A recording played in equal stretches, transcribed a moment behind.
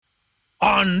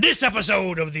On this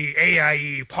episode of the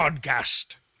AIE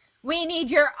podcast, we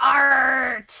need your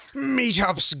art.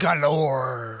 Meetups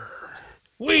galore.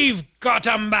 We've got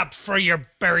a map for your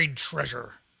buried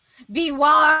treasure.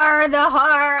 Beware the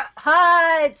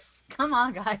huts. Come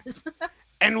on, guys.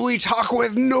 And we talk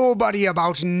with nobody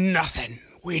about nothing.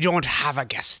 We don't have a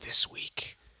guest this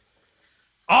week.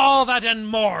 All that and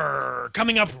more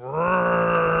coming up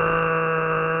right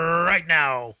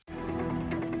now.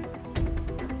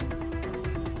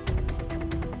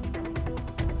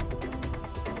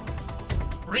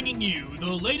 Bringing you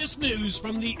the latest news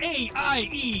from the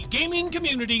AIE gaming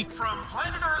community from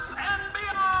planet Earth and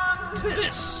beyond.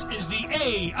 This is the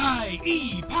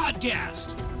AIE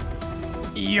podcast.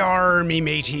 Yarrrrrr, me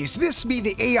mateys. This be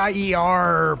the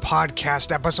AIER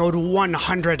podcast episode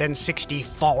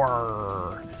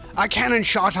 164. A cannon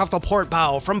shot off the port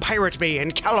bow from Pirate Bay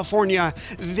in California.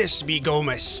 This be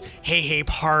Gomez. Hey, hey,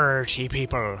 party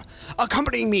people.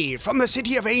 Accompanying me from the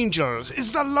City of Angels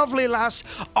is the lovely lass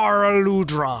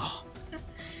Yarrrrrr.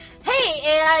 Hey,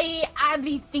 AIE, I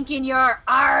be thinking you're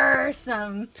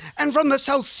awesome. And from the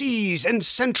South Seas and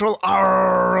Central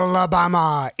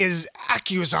Alabama is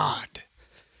Accusod.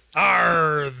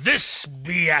 This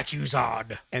be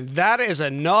Accusod. And that is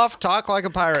enough talk like a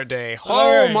pirate day.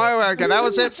 All right. My word. That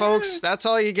was it, folks. That's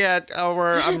all you get.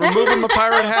 I'm removing my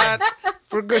pirate hat.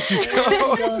 We're good to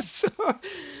go.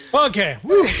 Okay.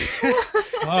 Woo.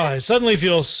 I suddenly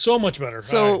feel so much better.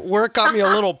 So work got me a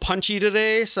little punchy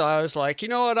today, so I was like, you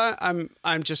know what? I'm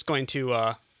just going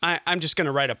to I'm just going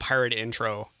to write a pirate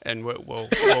intro, and we'll go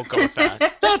with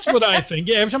that. That's what I think.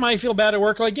 Yeah, every time I feel bad at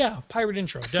work, like, yeah, pirate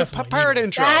intro, definitely. Pirate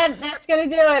intro. That's going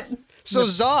to do it. So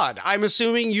Zod, I'm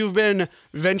assuming you've been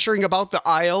venturing about the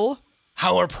Isle.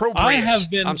 How appropriate. I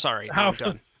have been. I'm sorry. I'm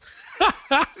done.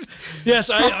 Yes,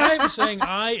 I'm saying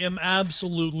I am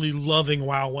absolutely loving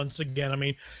WoW once again. I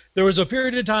mean, there was a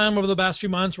period of time over the past few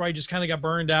months where I just kind of got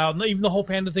burned out. And even the whole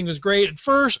panda thing was great at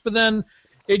first, but then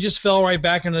it just fell right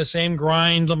back into the same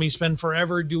grind. Let me spend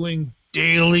forever doing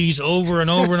dailies over and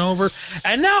over and over.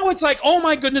 And now it's like, oh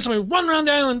my goodness, I'm going to run around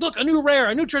the island. Look, a new rare,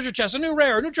 a new treasure chest, a new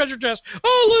rare, a new treasure chest.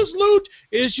 Oh, let's loot.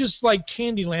 It's just like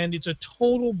Candyland. It's a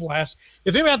total blast.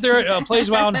 If anyone out there plays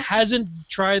WoW and hasn't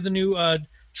tried the new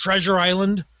Treasure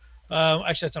Island,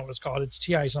 actually that's not what it's called. It's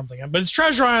TI something, but it's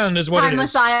Treasure Island is what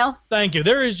Timeless it is. Isle. Thank you.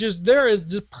 There is just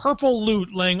purple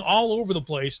loot laying all over the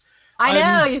place.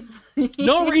 I know.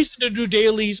 No reason to do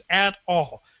dailies at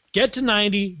all. Get to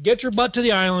 90, get your butt to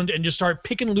the island, and just start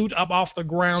picking loot up off the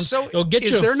ground. So it'll get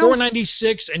you to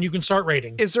 496, and you can start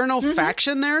raiding. Is there no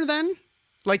faction there then?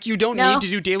 Like you don't need to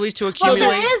do dailies to accumulate?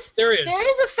 Well, there is. There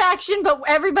is a faction, but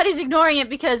everybody's ignoring it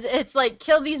because it's like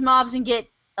kill these mobs and get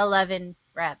 11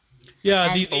 rep.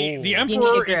 Yeah, And the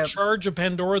Emperor in charge of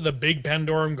Pandora, the big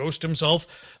Pandoran ghost himself,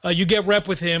 you get rep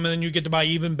with him, and then you get to buy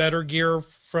even better gear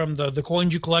from the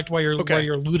coins you collect while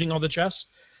you're looting all the chests.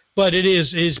 But it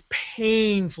is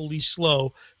painfully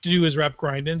slow to do his rep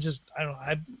grind, and just I don't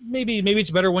know. Maybe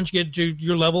it's better once you get to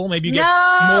your level. Maybe you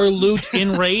get more loot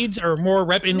in raids or more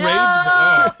rep in raids.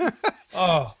 But,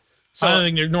 so I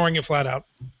think they're ignoring it flat out.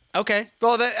 Okay,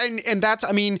 well, that's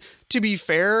I mean, to be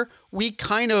fair, we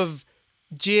kind of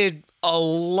did a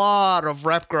lot of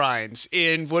rep grinds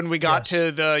when we got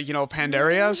to the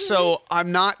Pandaria, so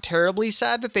I'm not terribly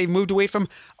sad that they moved away from.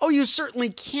 Oh, you certainly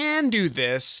can do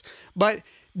this, but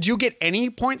do you get any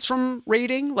points from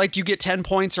raiding? Like, do you get 10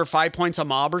 points or 5 points a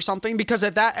mob or something? Because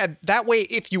at that way,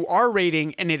 if you are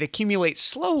raiding and it accumulates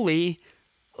slowly,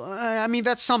 I mean,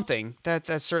 that's something.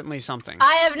 That's certainly something.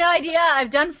 I have no idea. I've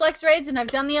done flex raids and I've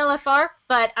done the LFR,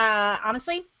 but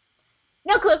honestly,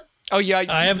 no clue. Oh yeah,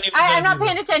 I'm not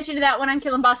paying attention to that when I'm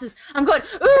killing bosses. I'm going,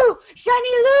 ooh, shiny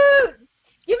loot!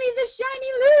 Give me the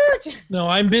shiny loot! No,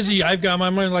 I'm busy. I'm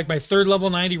on like my third level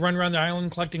 90 run around the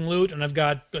island collecting loot, and I've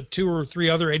got 2 or 3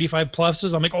 other 85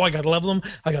 pluses. I'm like, I gotta level them.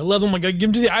 I gotta give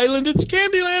them to the island. It's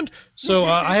Candyland. So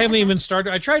I haven't even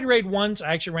started. I tried to raid once.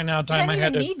 I actually ran out of time. I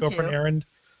had to go for an errand.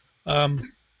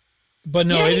 But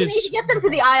no, you don't even need to get them to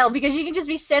the Isle because you can just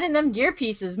be sending them gear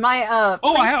pieces. My yeah,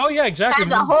 exactly.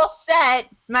 Has a whole set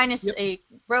minus a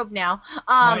robe now.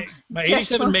 My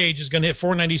 87 mage is going to hit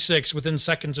 496 within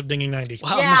seconds of dinging 90.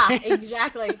 Wow, yeah, nice.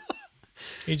 Exactly.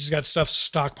 He just got stuff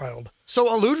stockpiled. So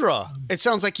Aludra, it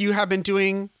sounds like you have been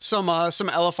doing some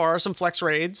LFR, some flex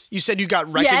raids. You said you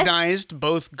got recognized,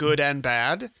 both good and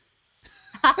bad.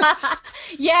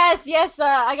 Yes.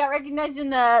 I got recognized in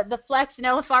the Flex and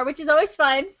LFR, which is always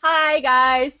fun. Hi,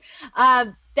 guys.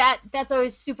 That's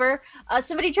always super.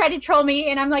 Somebody tried to troll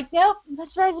me, and I'm like, nope,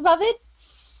 let's rise above it.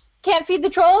 can't feed the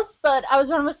trolls, but I was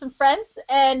running with some friends,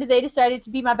 and they decided to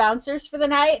be my bouncers for the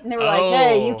night, and they were like,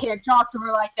 hey, you can't talk to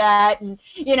her like that, and,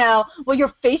 well, your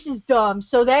face is dumb,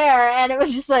 so there, and it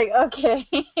was just like, okay,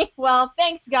 well,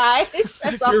 thanks, guys.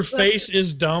 That's Your awesome. face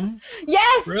is dumb?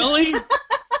 Yes! Really?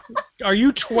 Are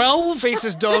you 12? Face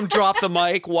is dumb, drop the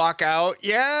mic, walk out.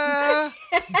 Yeah.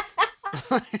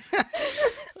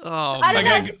 Oh, I I don't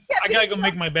know. gotta go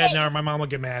make my bed now or my mom will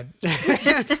get mad.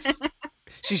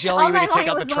 She's yelling at me to night take long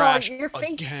out the it was all trash your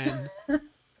face. again.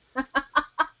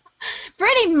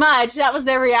 Pretty much, that was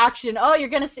their reaction. Oh, you're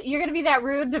gonna be that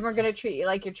rude, then we're gonna treat you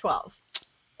like you're 12.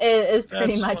 Is pretty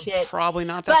That's much it. Probably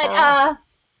not that But far off.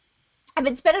 I've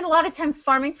been spending a lot of time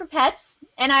farming for pets,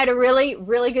 and I had a really,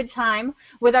 really good time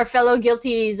with our fellow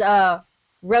guilties,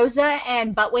 Rosa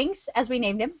and Buttwings, as we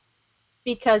named him,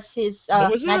 because his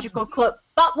What was that? magical cloak.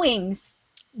 Buttwings.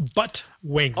 Butt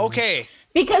wings. Okay.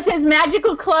 Because his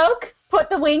magical cloak put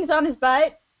the wings on his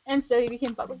butt, and so he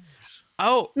became Buttwings.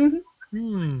 Oh,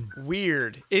 Hmm.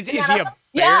 weird. Is Yeah. he a bear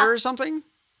Yeah. or something?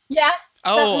 Yeah.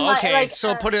 Oh, Something okay. like,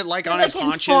 So put it like on like his in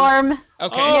haunches. form.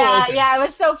 Okay. Oh, Yeah, okay. yeah, it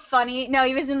was so funny. No,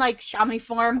 he was in like chamois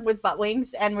form with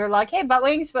Buttwings, and we're like, hey,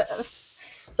 Buttwings, but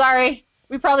sorry,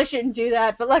 we probably shouldn't do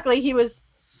that. But luckily, he was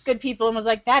good people and was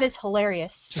like, that is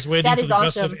hilarious. Just waiting That for is the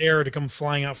gust awesome. of air to come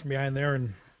flying out from behind there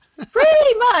and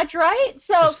Pretty much, right?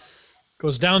 So,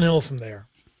 goes downhill from there.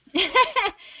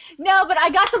 no, but I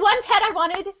got the one pet I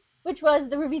wanted, which was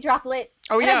the ruby droplet.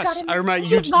 Oh And I got yes, him. I remember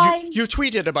It you, was mine. you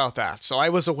tweeted about that, so I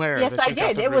was aware Yes, that I you got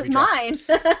did. the It was ruby drop. mine.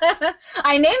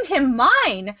 I named him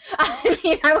Mine. I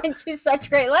mean, I went to such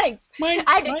great lengths. Mine,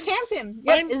 I had to mine, camp him.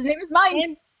 Yep, mine, his name is Mine.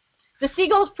 mine. The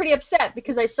seagull's pretty upset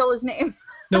because I stole his name.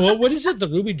 No, what is it? The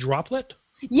ruby droplet?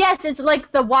 Yes, it's like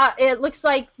it looks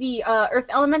like the Earth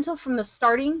Elemental from the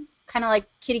starting, kind of like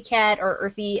Kitty Cat or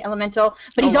Earthy Elemental,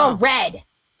 but he's all wow. red.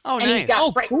 Oh, And nice. he's got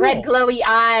Oh, bright cool. red glowy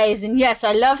eyes, and yes,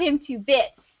 I love him to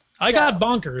bits. I got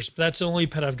Bonkers, but that's the only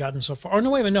pet I've gotten so far. Oh, no,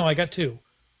 wait a minute. No, I got two.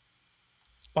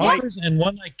 Like- Bonkers and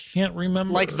one I can't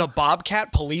remember. Like the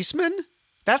Bobcat policeman?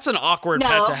 That's an awkward No.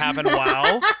 pet to have in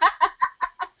WoW.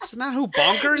 Isn't that who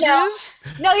Bonkers No. is?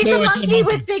 No, he's No, a it's a monkey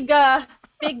monkey. with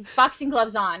big boxing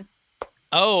gloves on.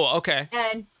 Oh, okay.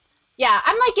 And yeah,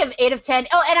 I'm like give 8 of 10.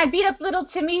 Oh, and I beat up little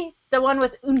Timmy, the one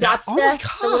with Undatsta. Oh my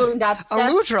The little god.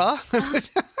 Undatsta. Alutra?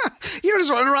 You just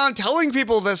run around telling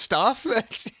people this stuff.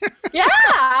 Yeah,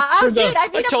 I Turns did. out I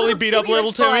beat I up totally little beat up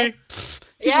little this boy. Timmy. Pfft,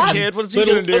 he's Yeah. a kid. What's he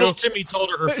little, gonna do? little Timmy told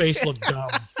her face looked dumb,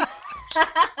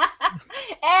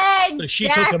 so she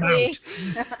took him out.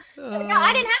 No,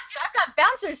 I didn't have to. I've got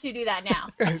bouncers who do that now.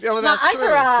 Yeah, well, that's true. You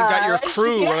got your entourage,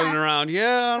 crew yeah. running around.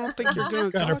 Yeah, I don't think you're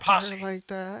gonna Got her talk to her posse. like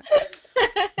that.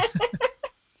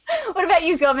 What about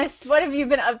you, Gomez? What have you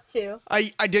been up to?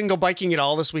 I didn't go biking at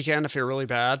all this weekend. I feel really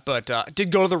bad, but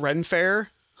did go to the Ren Fair.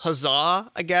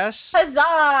 Huzzah, I guess.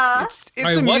 Huzzah! It's All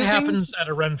right, amusing. what happens at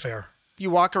a Ren fair?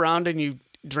 You walk around and you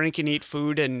drink and eat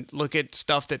food and look at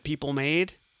stuff that people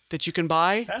made that you can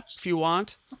buy if you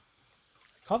want.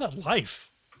 Call that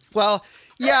life. Well,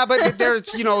 yeah, but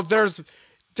there's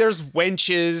there's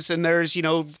wenches and there's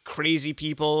crazy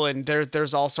people and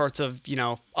there's all sorts of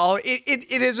all it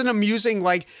is an amusing,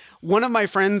 like, one of my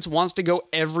friends wants to go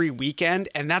every weekend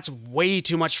and that's way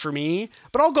too much for me,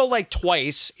 but I'll go like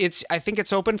twice. I think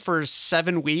it's open for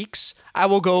 7 weeks. I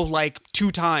will go like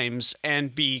 2 times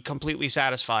and be completely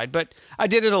satisfied, but I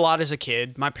did it a lot as a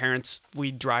kid. My parents,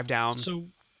 we'd drive down. So,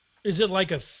 is it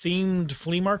like a themed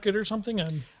flea market or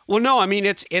something? Well, no, I mean,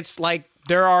 it's like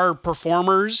there are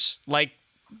performers, like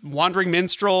wandering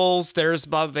minstrels.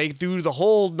 They do the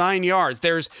whole 9 yards.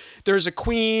 There's a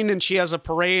queen and she has a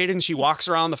parade and she walks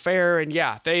around the fair, and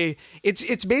yeah,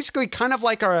 it's basically kind of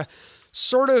like a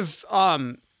sort of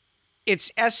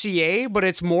it's SCA, but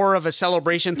it's more of a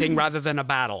celebration thing rather than a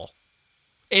battle.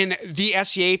 And the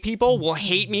SCA people will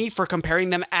hate me for comparing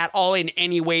them at all in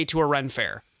any way to a Ren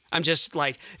fair. I'm just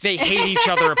like, they hate each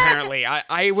other apparently.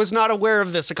 I was not aware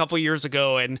of this a couple years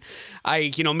ago, and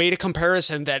I made a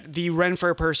comparison that the Ren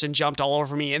fair person jumped all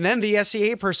over me and then the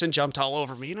SCA person jumped all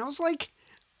over me, and I was like,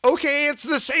 okay, it's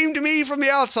the same to me from the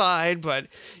outside, but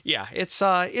yeah,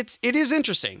 it is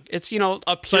interesting. It's a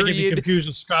It's like if you period. confuse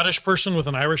a Scottish person with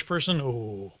an Irish person.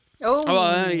 Oh,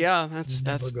 Oh, Yeah,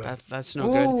 that's no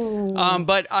Ooh. good.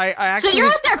 But I So actually you're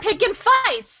was, out there picking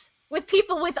fights with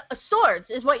people with swords,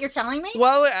 is what you're telling me?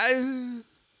 well,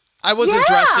 I wasn't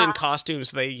dressed in Yeah.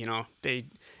 costumes. They Yeah,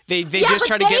 just but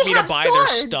try to they get me to have buy their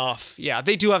swords. stuff. Yeah,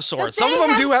 they do have But swords. they Some of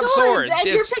them do have swords. and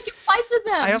you're picking fights with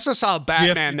them. I also saw a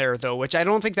Batman there though, which I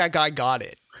don't think that guy got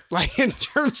it. Like in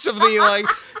terms of the like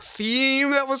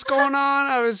theme that was going on,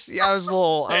 I was a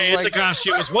little. It's a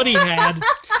costume. It's what he had.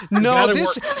 No,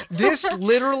 this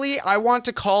literally, I want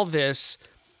to call this.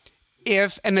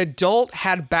 If an adult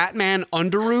had Batman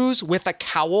underoos with a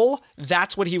cowl,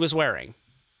 that's what he was wearing.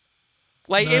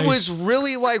 Like, It was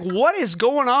really like, what is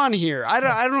going on here? I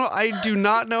don't know. I do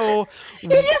not know. He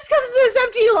just comes to this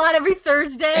empty lot every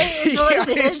Thursday.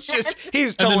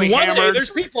 He's totally hammered. Day, there's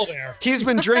people there. He's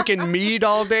been drinking mead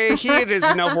all day. He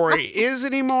doesn't know where he is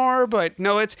anymore. But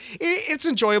no, it's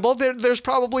enjoyable. There's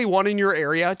probably one in your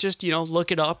area. Just,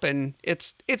 look it up, and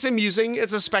it's amusing.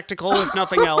 It's a spectacle, if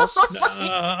nothing else.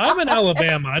 I'm in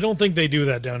Alabama. I don't think they do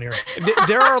that down here.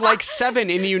 There are like 7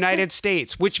 in the United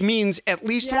States, which means at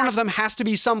least one of them has to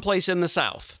be someplace in the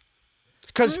South.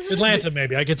 Because Atlanta,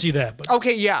 maybe I could see that. But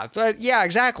okay, yeah,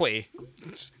 exactly.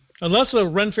 Unless a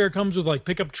Ren Fair comes with like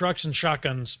pickup trucks and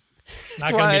shotguns, not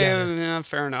gonna be down here. Yeah,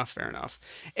 fair enough.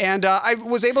 And I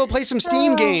was able to play some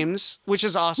Steam games, which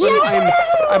is awesome.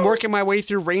 I'm working my way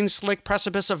through Rain Slick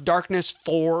Precipice of Darkness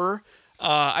 4.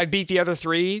 I beat the other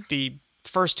 3. The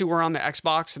first 2 were on the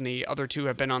Xbox, and the other 2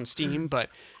 have been on Steam.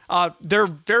 But they're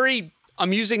very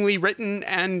amusingly written,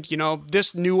 and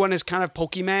this new one is kind of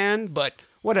Pokemon, but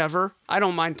whatever. I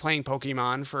don't mind playing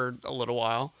Pokemon for a little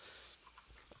while.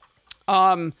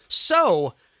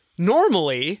 So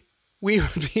normally we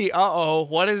would be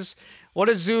what is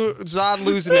Zod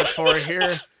losing it for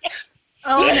here?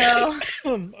 Oh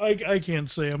no. I can't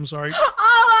say. I'm sorry. Oh,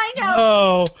 I know.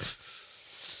 Oh.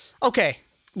 Okay.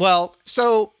 Well,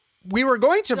 so we were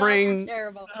going to bring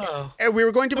a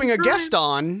guest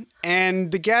on,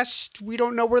 and the guest, we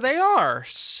don't know where they are.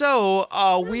 So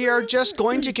we are just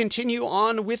going to continue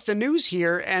on with the news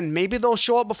here, and maybe they'll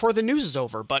show up before the news is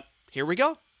over. But here we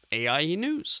go. AIE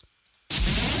News.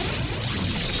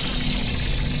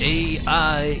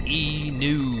 AIE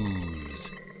News.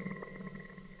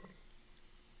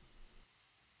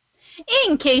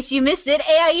 In case you missed it,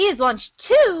 AIE has launched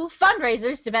 2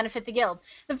 fundraisers to benefit the Guild.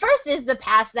 The first is the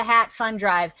Pass the Hat Fund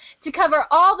Drive, to cover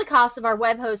all the costs of our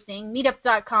web hosting,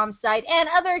 meetup.com site, and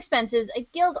other expenses a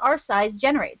guild our size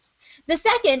generates. The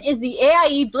second is the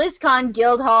AIE BlizzCon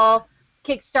Guild Hall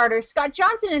Kickstarter Scott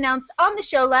Johnson announced on the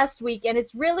show last week, and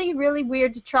it's really, really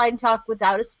weird to try and talk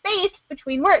without a space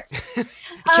between words.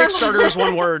 Kickstarter is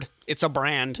one word. It's a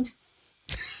brand.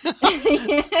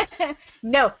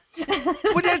 No.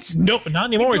 Well, that's nope, not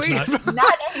anymore. It's not.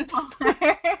 Not anymore.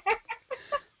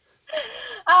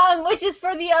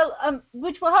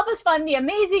 Which will help us fund the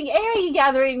amazing AIE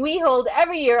gathering we hold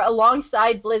every year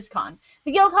alongside BlizzCon.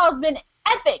 The Guild Hall has been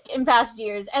epic in past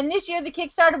years, and this year the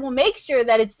Kickstarter will make sure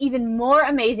that it's even more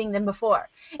amazing than before.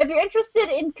 If you're interested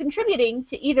in contributing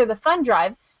to either the fund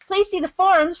drive, please see the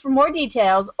forums for more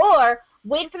details, or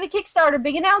wait for the Kickstarter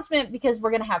big announcement, because we're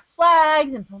going to have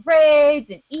flags and parades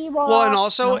and e-walks. Well, and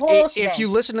also, if you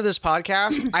listen to this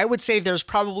podcast, I would say there's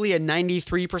probably a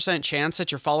 93% chance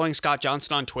that you're following Scott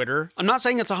Johnson on Twitter. I'm not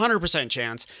saying it's a 100%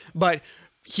 chance, but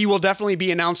he will definitely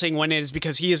be announcing when it is,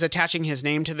 because he is attaching his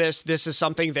name to this. This is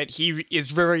something that he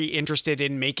is very interested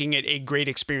in making it a great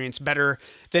experience, better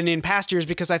than in past years,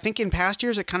 because I think in past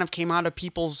years it kind of came out of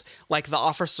people's, like the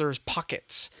officers'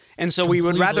 pockets. And so we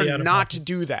would rather not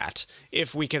do that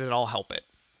if we could at all help it.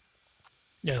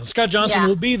 Yeah, Scott Johnson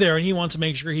will be there, and he wants to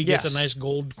make sure he gets a nice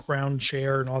gold crown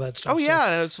chair and all that stuff. Oh,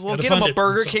 yeah. We'll get him a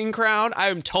Burger King crown.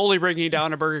 I'm totally bringing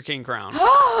down a Burger King crown.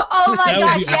 Oh, my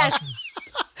gosh, yes.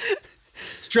 Awesome.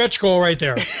 Stretch goal right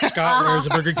there. Scott wears a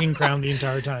Burger King crown the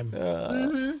entire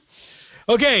time.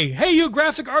 Okay, hey, you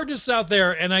graphic artists out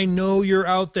there, and I know you're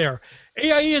out there.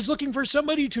 AIE is looking for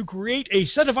somebody to create a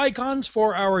set of icons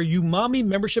for our Umami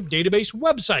membership database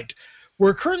website.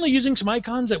 We're currently using some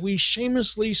icons that we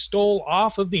shamelessly stole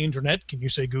off of the internet. Can you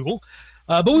say Google?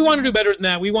 But we want to do better than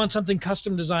that. We want something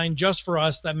custom designed just for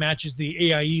us that matches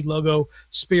the AIE logo,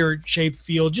 spirit, shape,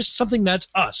 feel, just something that's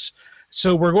us.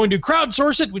 So we're going to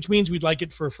crowdsource it, which means we'd like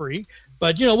it for free.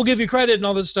 But, we'll give you credit and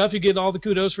all this stuff. You get all the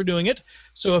kudos for doing it.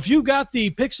 So if you've got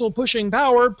the pixel pushing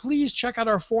power, please check out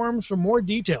our forums for more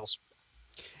details.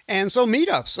 And so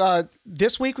meetups.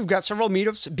 This week we've got several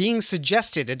meetups being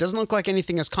suggested. It doesn't look like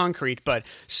anything is concrete, but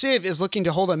Civ is looking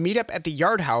to hold a meetup at the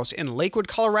Yard House in Lakewood,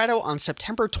 Colorado on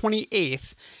September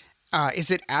 28th.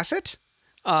 Is it Asset?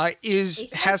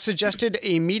 Has suggested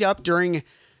a meetup during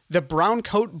the Brown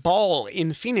Coat Ball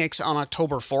in Phoenix on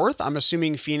October 4th. I'm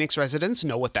assuming Phoenix residents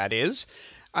know what that is.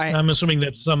 I'm assuming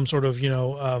that's some sort of,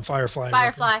 Firefly.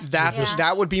 Firefly.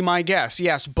 That would be my guess.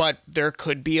 Yes, but there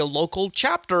could be a local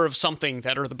chapter of something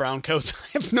that are the brown coats. I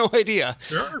have no idea.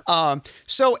 Sure.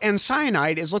 And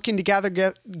Cyanide is looking to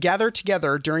gather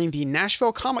together during the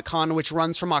Nashville Comic Con, which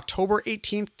runs from October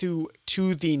 18th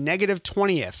to the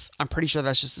 -20th. I'm pretty sure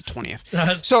that's just the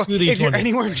 20th. So if you're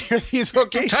anywhere near these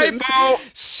locations,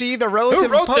 see the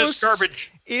relative posts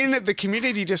in the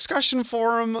community discussion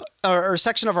forum or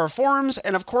section of our forums.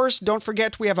 And of course, don't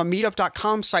forget, we have a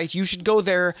meetup.com site. You should go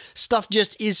there. Stuff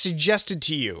just is suggested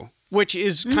to you, which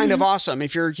is kind of awesome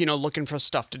if you're, looking for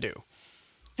stuff to do.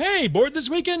 Hey, bored this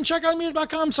weekend? Check out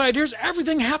meetup.com site. Here's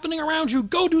everything happening around you.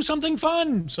 Go do something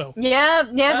fun. So yeah,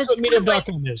 that's what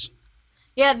meetup.com is.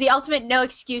 Yeah, the ultimate no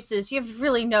excuses. You have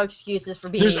really no excuses for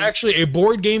being. There's actually a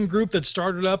board game group that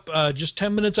started up just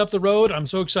 10 minutes up the road. I'm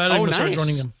so excited. I'm going to start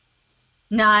joining them.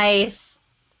 Nice.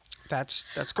 That's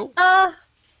cool.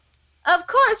 Of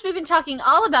course, we've been talking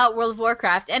all about World of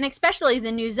Warcraft, and especially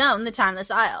the new zone, the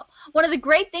Timeless Isle. One of the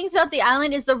great things about the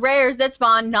island is the rares that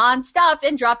spawn non-stop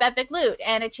and drop epic loot,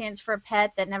 and a chance for a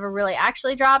pet that never really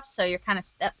actually drops, so you're kind of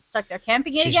stuck there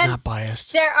camping it again. She's not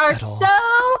biased. There are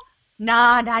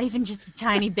not even just a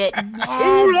tiny bit.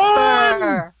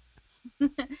 Never.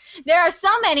 There are so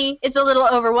many, it's a little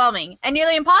overwhelming and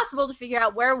nearly impossible to figure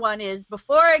out where one is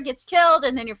before it gets killed,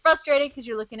 and then you're frustrated because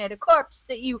you're looking at a corpse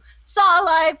that you saw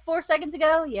alive 4 seconds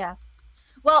ago. Yeah.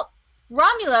 Well,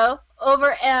 Romulo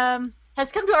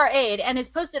has come to our aid and has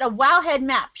posted a Wowhead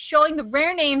map showing the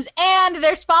rare names and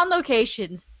their spawn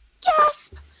locations.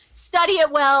 Gasp! Study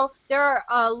it well. There are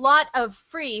a lot of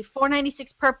free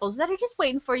 496 purples that are just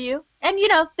waiting for you. And,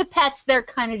 the pets, they're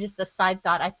kind of just a side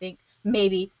thought, I think.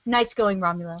 Maybe. Nice going,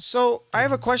 Romulo. So I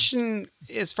have a question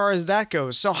as far as that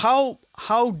goes. So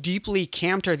how deeply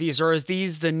camped are these, or is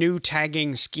these the new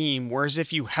tagging scheme? Whereas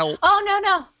if you help. Oh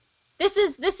no. This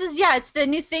is it's the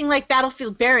new thing like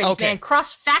Battlefield Barons, man.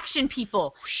 Cross faction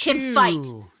people can fight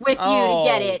with you to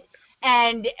get it,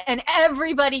 and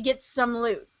everybody gets some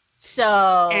loot.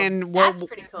 So that's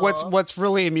pretty cool. What's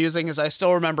really amusing is I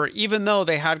still remember, even though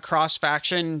they had cross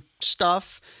faction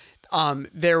stuff,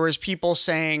 there was people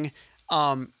saying,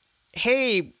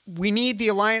 hey, we need the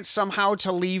Alliance somehow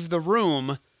to leave the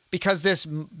room because this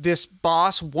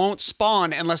boss won't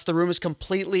spawn unless the room is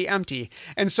completely empty.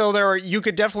 And so you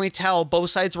could definitely tell both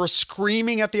sides were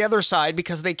screaming at the other side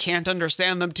because they can't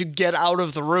understand them to get out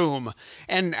of the room.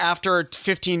 And after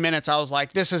 15 minutes, I was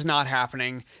like, this is not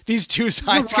happening. These two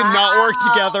sides cannot work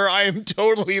together. I am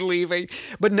totally leaving.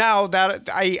 But now that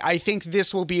I think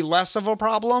this will be less of a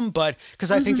problem, but because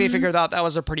I think they figured out that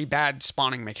was a pretty bad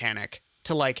spawning mechanic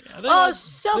to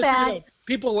so bad.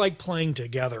 People like playing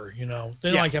together, They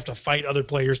don't like have to fight other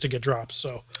players to get drops.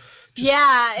 So,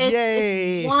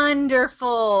 it's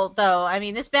wonderful though. I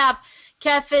mean, this map,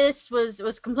 Kefis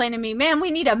was complaining to me, man,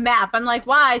 we need a map. I'm like,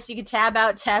 why? So you can tab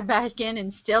out, tab back in,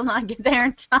 and still not get there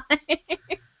in time.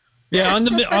 Yeah, on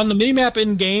the mini map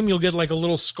in game, you'll get like a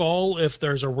little skull if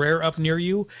there's a rare up near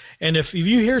you, and if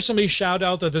you hear somebody shout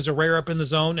out that there's a rare up in the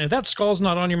zone, and that skull's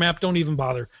not on your map, don't even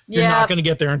bother. You're not going to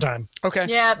get there in time. Okay.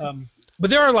 Yeah. But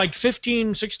there are like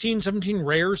 15, 16, 17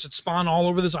 rares that spawn all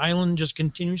over this island just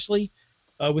continuously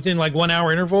within like 1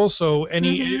 hour intervals. So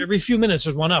every few minutes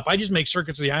there's one up. I just make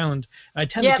circuits of the island, and I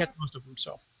tend to catch most of them.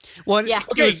 So. Well,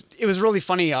 it was really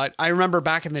funny. I remember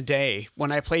back in the day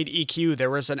when I played EQ, there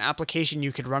was an application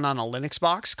you could run on a Linux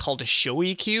box called a Show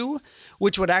EQ,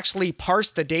 which would actually parse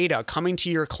the data coming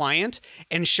to your client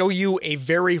and show you a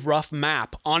very rough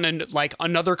map on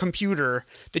another computer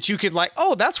that you could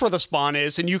that's where the spawn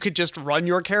is, and you could just run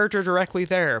your character directly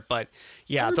there. But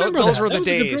yeah, those were the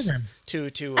days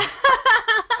to.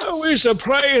 We used to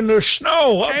play in the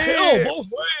snow uphill both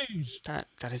ways. That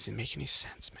doesn't make any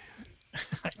sense, man.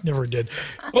 I never did.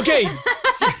 Okay.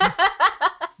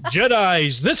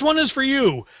 Jedis, this one is for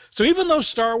you. So even though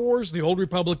Star Wars: The Old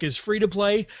Republic is free to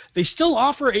play, they still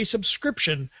offer a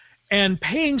subscription, and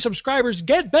paying subscribers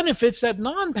get benefits that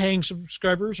non-paying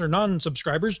subscribers or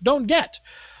non-subscribers don't get.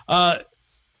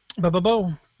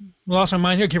 Lost my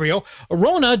mind here. Here we go.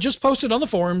 Arona just posted on the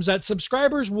forums that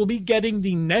subscribers will be getting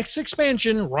the next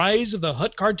expansion, Rise of the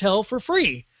Hutt Cartel, for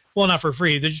free. Well, not for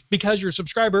free. Because you're a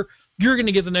subscriber, you're going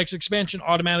to get the next expansion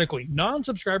automatically.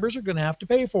 Non-subscribers are going to have to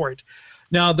pay for it.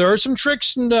 Now, there are some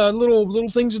tricks and little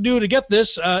things to do to get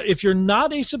this. If you're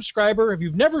not a subscriber, if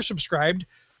you've never subscribed,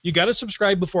 you got to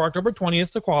subscribe before October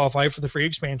 20th to qualify for the free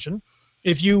expansion.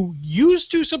 If you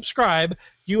used to subscribe,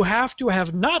 you have to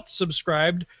have not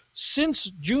subscribed since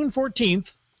June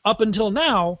 14th up until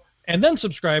now, and then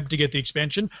subscribe to get the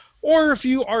expansion. Or if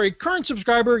you are a current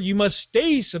subscriber, you must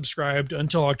stay subscribed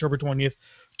until October 20th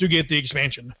to get the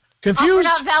expansion. Confused?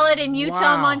 Not valid in Utah,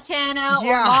 Wow. Montana, or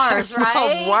Yeah. Mars,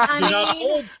 right? Wow. I Do not mean,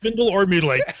 hold, spindle, or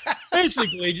mutilate.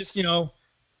 Basically, just,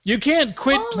 you can't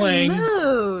quit holy playing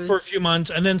moves. for a few months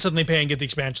and then suddenly pay and get the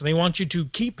expansion. They want you to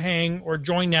keep paying or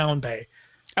join now and pay.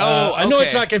 I know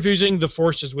it's okay. not confusing. The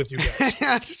force is with you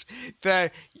guys.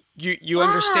 You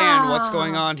understand what's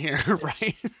going on here,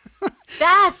 right?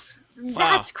 That's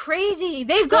Wow. crazy.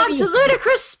 They've gone to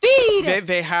ludicrous speed.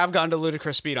 They have gone to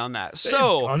ludicrous speed on that.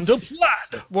 So, Under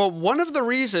plaid. well, one of the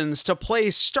reasons to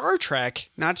play Star Trek,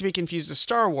 not to be confused with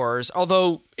Star Wars,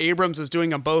 although Abrams is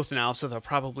doing them both now, so they'll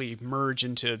probably merge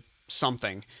into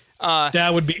something.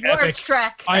 That would be Wars epic.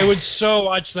 Trek. I would so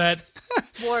watch that.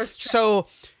 Wars Trek. So,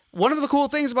 one of the cool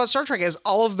things about Star Trek is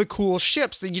all of the cool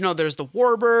ships. There's the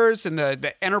Warbirds and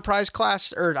the Enterprise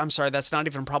class. Or, I'm sorry, that's not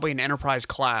even probably an Enterprise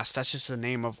class. That's just the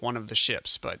name of one of the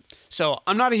ships. So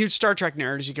I'm not a huge Star Trek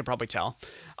nerd, as you can probably tell.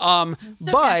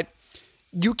 But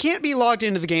you can't be logged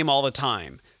into the game all the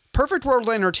time. Perfect World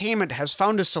Entertainment has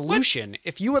found a solution.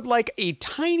 If you would like a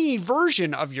tiny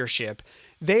version of your ship,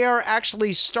 they are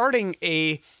actually starting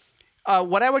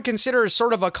what I would consider is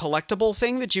sort of a collectible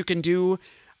thing that you can do.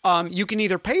 You can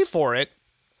either pay for it,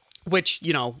 which,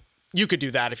 you could do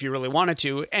that if you really wanted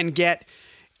to, and get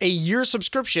a year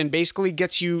subscription. Basically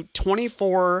gets you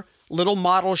 24 little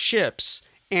model ships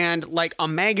and like a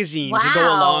magazine to go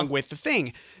along with the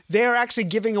thing. They're actually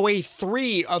giving away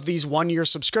 3 of these 1-year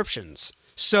subscriptions.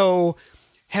 So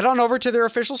head on over to their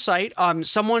official site.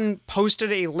 Someone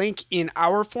posted a link in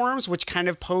our forums, which kind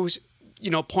of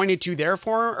pointed to their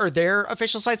forum or their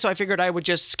official site. So I figured I would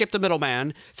just skip the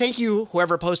middleman. Thank you,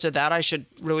 whoever posted that. I should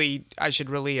really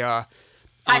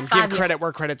give credit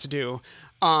where credit's due.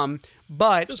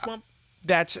 But Fist bump.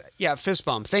 that's fist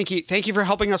bump. Thank you for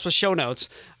helping us with show notes.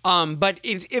 But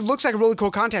it looks like a really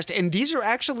cool contest, and these are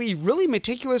actually really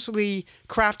meticulously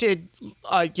crafted,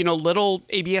 little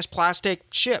ABS plastic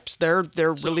ships. They're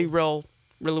really well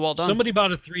done. Somebody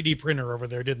bought a 3D printer over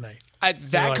there, didn't they?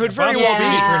 That could very well be.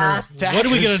 Yeah. What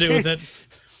are we going to do with it?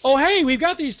 Oh, hey, we've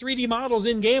got these 3D models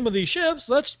in game of these ships.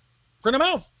 Let's print them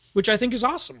out, which I think is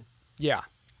awesome. Yeah.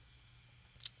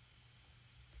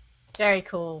 Very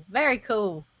cool. Very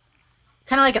cool.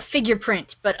 Kind of like a figure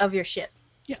print, but of your ship.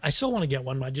 Yeah, I still want to get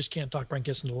one. I just can't talk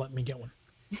Brenkus into letting me get one.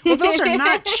 Well, those are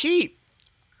not cheap.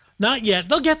 Not yet.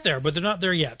 They'll get there, but they're not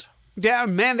there yet. Yeah,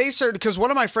 man, they started because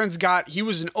one of my friends he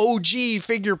was an OG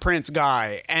figure prints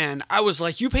guy, and I was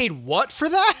like, "You paid what for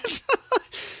that?"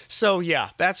 So yeah,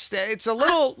 it's a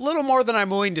little more than I'm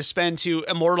willing to spend to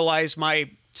immortalize my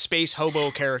space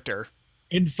hobo character.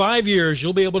 In 5 years,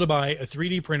 you'll be able to buy a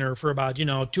 3D printer for about,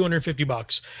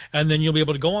 $250, and then you'll be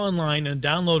able to go online and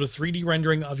download a 3D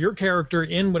rendering of your character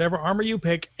in whatever armor you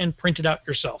pick and print it out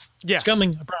yourself. Yes. It's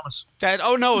coming, I promise.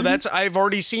 I've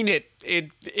already seen it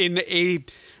in a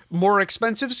more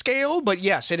expensive scale, but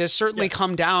yes, it has certainly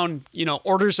come down,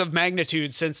 orders of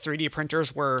magnitude since 3D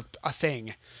printers were a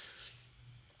thing.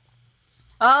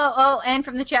 Oh, and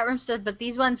from the chat room said, but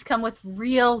these ones come with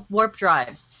real warp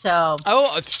drives, so...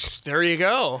 Oh, there you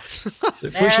go.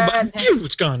 Push a button,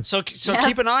 it's gone. So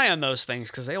keep an eye on those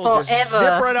things, because they will just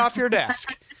zip right off your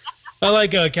desk. I like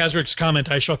Kazrick's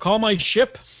comment. I shall call my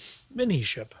ship Mini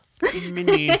Ship.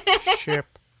 Mini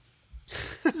ship.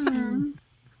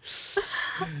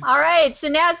 All right, so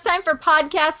now it's time for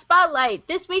Podcast Spotlight.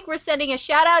 This week we're sending a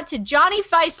shout out to Johnny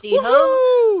Feisty,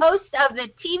 host of the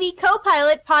TV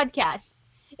Co-Pilot podcast.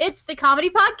 It's the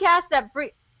comedy podcast that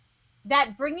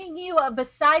bringing you a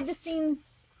behind the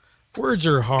scenes. Words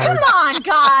are hard. Come on,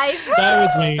 guys. That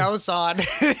was me. That was odd.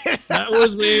 That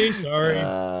was me. Sorry.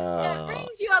 That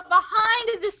brings you a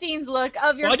behind the scenes look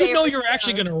of your. Well, I didn't know you were favorite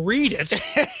actually shows. going to read it.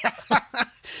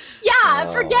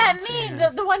 Yeah, forget me,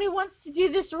 the one who wants to do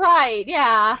this right.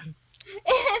 Yeah.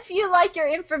 If you like your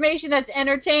information that's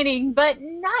entertaining, but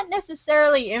not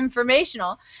necessarily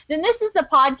informational, then this is the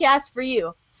podcast for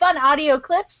you. Fun audio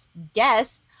clips,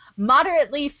 guests,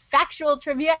 moderately factual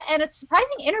trivia, and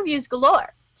surprising interviews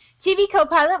galore. TV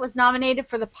Co-Pilot was nominated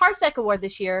for the Parsec Award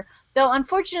this year, though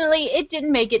unfortunately it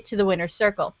didn't make it to the winner's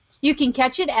circle. You can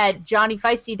catch it at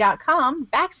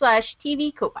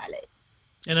johnnyfeisty.com/TV Co-Pilot.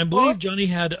 And I believe Johnny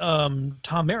had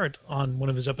Tom Merritt on one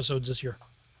of his episodes this year.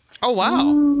 Oh, wow.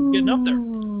 Getting up there.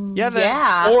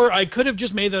 Yeah. Or I could have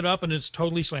just made that up and it's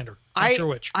totally slander. Not sure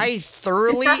which. I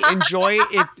thoroughly enjoy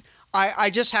it. I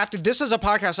just have to. This is a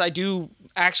podcast I do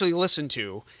actually listen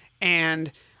to,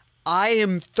 and I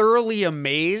am thoroughly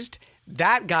amazed.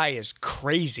 That guy is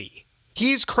crazy.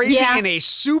 He's crazy in a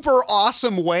super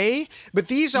awesome way, but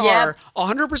these are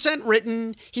 100%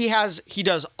 written. He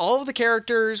does all of the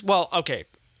characters. Well, okay,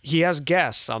 he has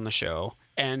guests on the show,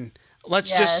 and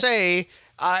let's just say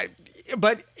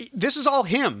But this is all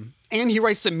him. And he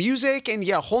writes the music and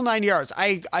whole 9 yards.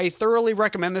 I thoroughly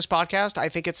recommend this podcast. I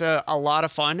think it's a lot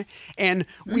of fun. And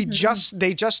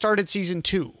they just started season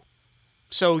 2.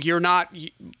 So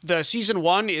the season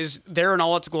 1 is there in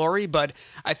all its glory, but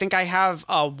I think I have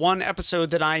one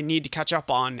episode that I need to catch up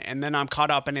on, and then I'm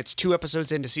caught up, and it's 2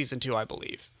 episodes into season 2, I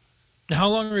believe. How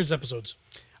long are his episodes?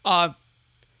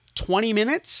 20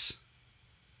 minutes.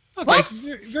 Okay,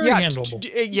 very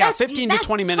handleable. 15 to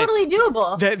 20 minutes. Totally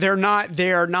doable.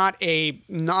 They are not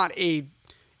a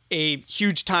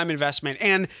huge time investment,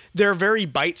 and they're very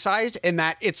bite-sized in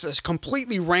that it's a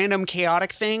completely random,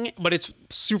 chaotic thing, but it's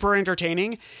super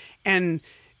entertaining. And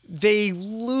they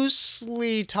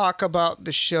loosely talk about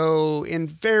the show in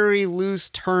very loose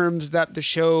terms that the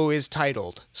show is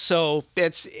titled. So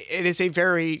it is a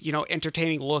very,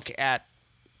 entertaining look at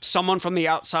someone from the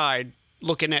outside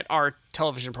looking at our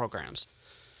television programs.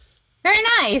 Very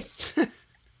nice.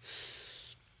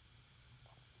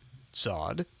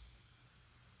 Zod.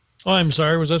 Oh, I'm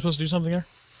sorry. Was I supposed to do something there?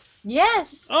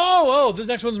 Yes. Oh, this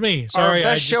next one's me. Sorry.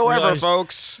 Our best show ever,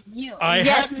 folks. I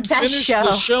haven't finished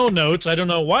the show notes. I don't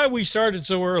know why we started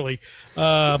so early,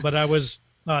 but I was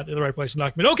not in the right place to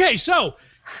knock me. Okay, so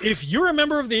if you're a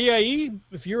member of the AIE,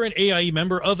 if you're an AIE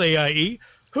member of AIE,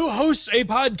 who hosts a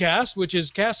podcast, which is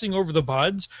Casting Over the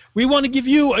Pods, we want to give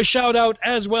you a shout out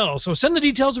as well. So send the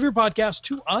details of your podcast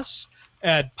to us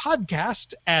at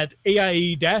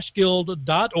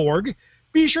podcast@aie-guild.org.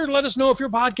 Be sure to let us know if your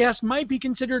podcast might be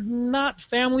considered not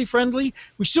family friendly.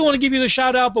 We still want to give you the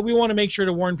shout out, but we want to make sure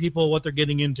to warn people what they're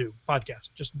getting into. Podcast,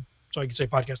 just so I can say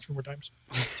podcast 4 more times.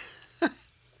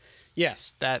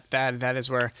 Yes, that is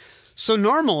where. So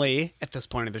normally at this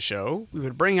point of the show, we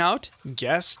would bring out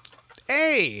guest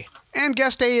A, and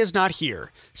guest A is not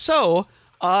here. So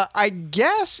I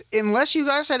guess unless you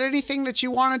guys had anything that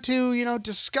you wanted to,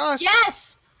 discuss. Yes.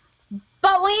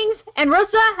 Buttwings and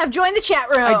Rosa have joined the chat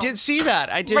room. I did see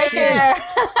that.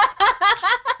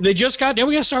 They just got. Are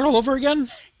we gonna start all over again?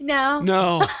 No.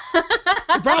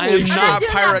 I am not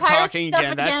pirate talking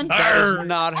again. That is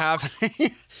not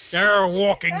happening. They're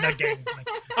walking the game.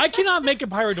 I cannot make a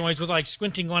pirate noise with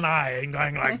squinting one eye and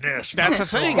going like this. That's a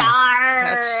thing.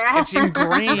 It's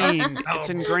ingrained. It's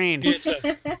ingrained.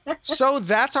 So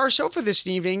that's our show for this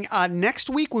evening. Next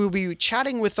week we'll be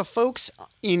chatting with the folks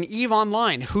in EVE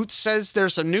Online. Hoot says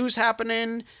there's some news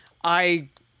happening. I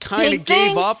kind of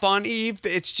gave up on EVE.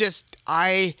 It's just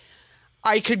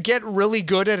I could get really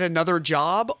good at another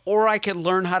job, or I could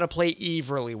learn how to play EVE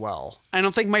really well. I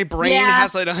don't think my brain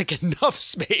has enough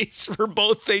space for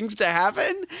both things to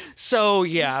happen. So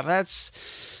yeah, that's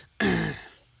the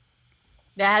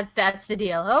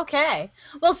deal. Okay.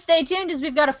 Well, stay tuned as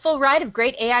we've got a full ride of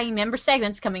great AIE member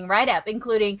segments coming right up,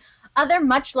 including other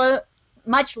much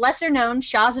lesser known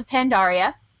Shaws of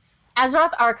Pandaria,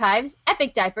 Azeroth Archives,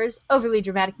 Epic Diapers, Overly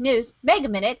Dramatic News, Mega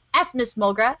Minute, Ask Miss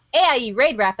Mulgra, AIE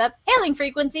Raid Wrap-Up, Hailing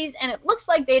Frequencies, and it looks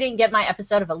like they didn't get my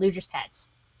episode of Eludra's Pets.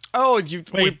 Oh,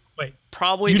 wait.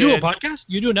 Probably you did. Do a podcast?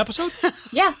 You do an episode?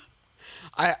 Yeah.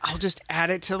 I'll just add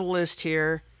it to the list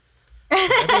here. All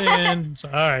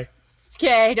right.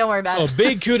 Okay, don't worry about it. Oh,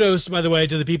 big kudos, by the way,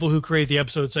 to the people who create the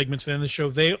episode segments within the show.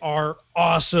 They are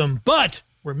awesome. But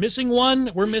we're missing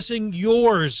one. We're missing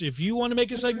yours. If you want to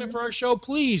make a segment for our show,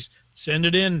 please send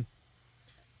it in.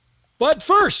 But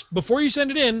first, before you send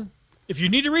it in, if you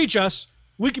need to reach us,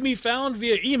 we can be found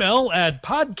via email at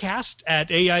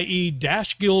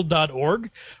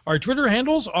podcast@aie-guild.org. Our Twitter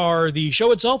handles are, the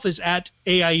show itself is at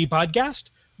AIE Podcast.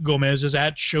 Gomez is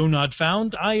at Show Not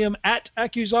Found. I am at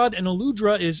Accusod, and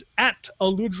Aludra is at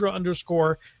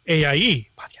Aludra_AIE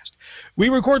podcast. We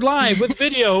record live with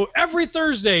video every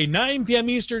Thursday, 9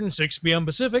 p.m. Eastern, 6 p.m.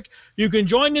 Pacific. You can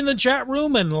join in the chat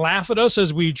room and laugh at us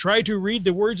as we try to read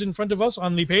the words in front of us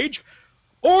on the page.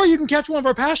 Or you can catch one of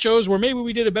our past shows where maybe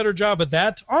we did a better job at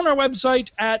that on our website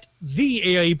at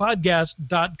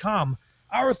theaiepodcast.com.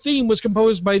 Our theme was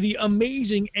composed by the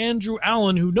amazing Andrew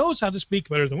Allen, who knows how to speak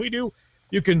better than we do.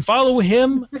 You can follow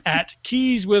him at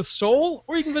Keys with Soul,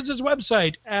 or you can visit his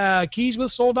website,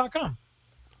 keyswithsoul.com.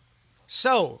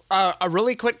 So, a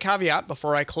really quick caveat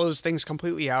before I close things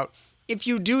completely out. If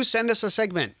you do send us a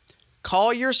segment,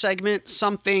 call your segment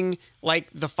something like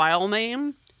the file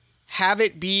name. Have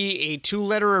it be a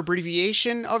 2-letter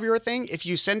abbreviation of your thing. If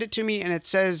you send it to me and it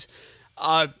says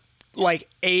like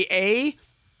AA,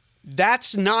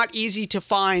 that's not easy to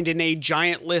find in a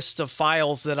giant list of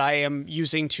files that I am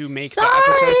using to make the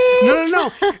episode. No.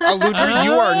 Aludra,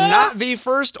 you are not the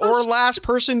first or last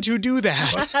person to do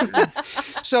that.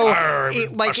 So,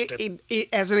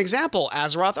 as an example,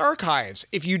 Azeroth Archives,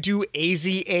 if you do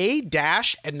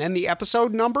AZA- and then the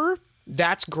episode number,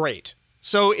 that's great.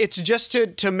 So it's just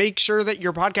to make sure that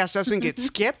your podcast doesn't get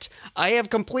skipped. I have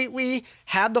completely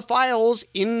had the files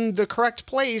in the correct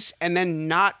place and then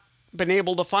not been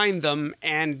able to find them,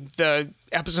 and the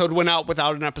episode went out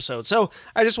without an episode. So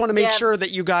I just want to make sure that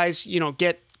you guys,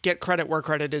 get credit where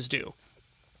credit is due.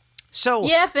 So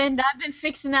yep, and I've been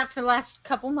fixing that for the last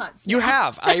couple months. You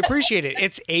have. I appreciate it.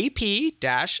 It's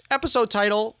AP-episode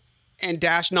title and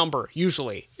dash number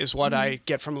usually is what I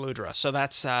get from Ludra. So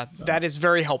that is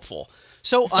very helpful.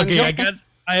 So until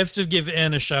I have to give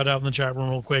N a shout out in the chat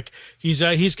room real quick.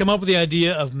 He's come up with the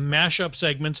idea of mashup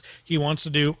segments he wants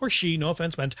to do, or she, no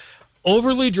offense meant,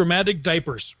 overly dramatic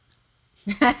diapers.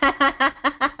 That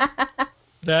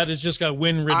has just got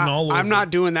win written all over. I'm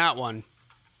not doing that one.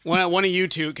 One of you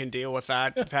two can deal with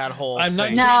that whole I'm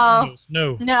thing. No.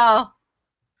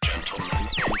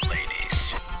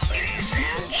 Ladies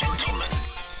and gentlemen,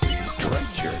 please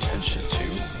direct your attention to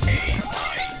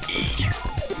AIE.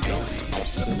 Guilty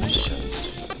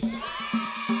submissions.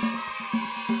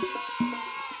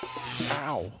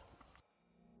 Ow.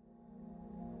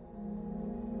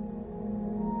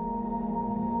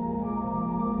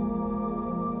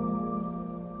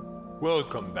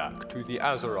 Welcome back to the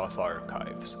Azeroth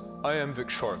Archives. I am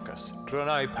Vicshorkus,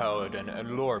 Draenei Paladin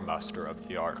and Lore Master of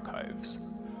the Archives.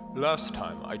 Last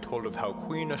time I told of how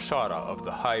Queen Ashara of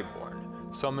the Highborn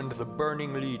summoned the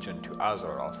Burning Legion to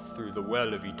Azeroth through the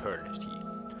Well of Eternity.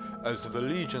 As the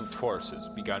Legion's forces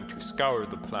began to scour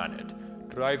the planet,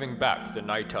 driving back the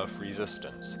Night Elf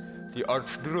resistance, the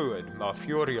Archdruid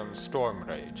Malfurion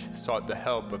Stormrage sought the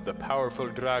help of the powerful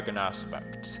dragon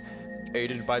aspects,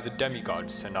 aided by the demigod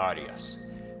Cenarius.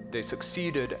 They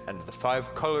succeeded, and the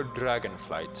 5 colored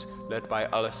dragonflights, led by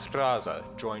Alistraza,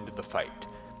 joined the fight.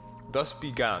 Thus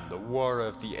began the War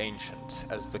of the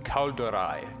Ancients, as the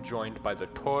Kaldorai, joined by the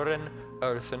Tauren,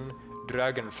 Earthen,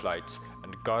 Dragonflights,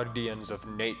 and Guardians of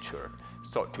Nature,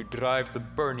 sought to drive the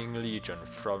Burning Legion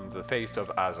from the face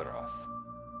of Azeroth.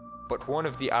 But one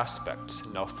of the aspects,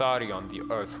 Neltharion the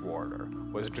Earth Warder,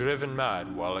 was driven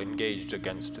mad while engaged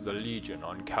against the Legion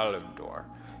on Kalimdor.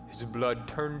 His blood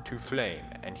turned to flame,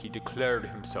 and he declared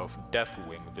himself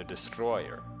Deathwing the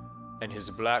Destroyer. And his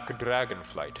black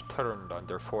dragonflight turned on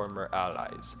their former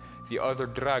allies. The other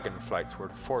dragonflights were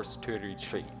forced to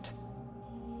retreat.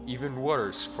 Even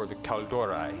worse for the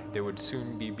Kaldorai, they would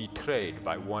soon be betrayed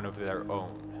by one of their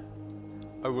own.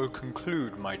 I will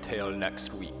conclude my tale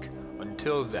next week.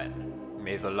 Until then,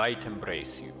 may the light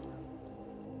embrace you.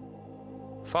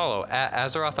 Follow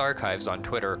 @Azeroth Archives on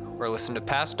Twitter, or listen to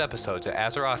past episodes at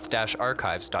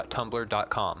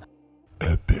azeroth-archives.tumblr.com.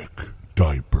 Epic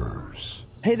Diapers.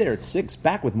 Hey there, it's Six,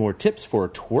 back with more tips for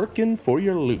twerking for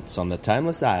your loots on the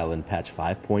Timeless Isle in patch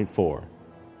 5.4.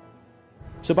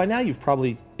 So by now you've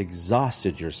probably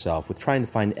exhausted yourself with trying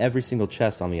to find every single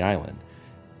chest on the island.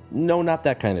 No, not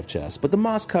that kind of chest, but the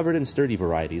moss-covered and sturdy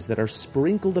varieties that are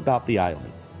sprinkled about the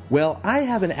island. Well, I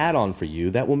have an add-on for you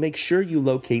that will make sure you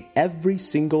locate every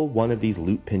single one of these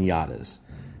loot pinatas.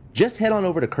 Just head on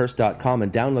over to curse.com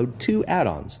and download 2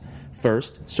 add-ons.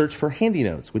 First, search for Handy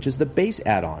Notes, which is the base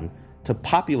add-on to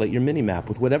populate your minimap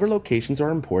with whatever locations are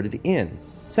imported in.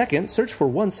 Second, search for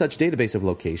one such database of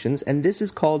locations, and this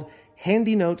is called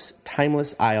Handy Notes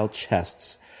Timeless Isle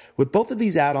Chests. With both of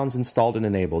these add-ons installed and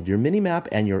enabled, your minimap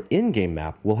and your in-game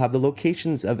map will have the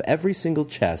locations of every single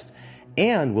chest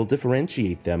and will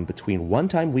differentiate them between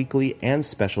one-time weekly and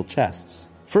special chests.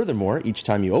 Furthermore, each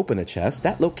time you open a chest,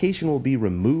 that location will be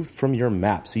removed from your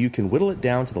map so you can whittle it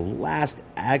down to the last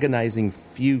agonizing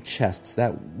few chests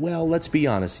that, well, let's be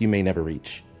honest, you may never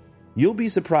reach. You'll be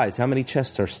surprised how many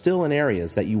chests are still in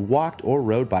areas that you walked or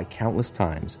rode by countless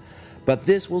times. But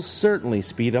this will certainly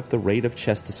speed up the rate of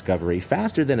chest discovery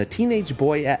faster than a teenage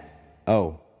boy at...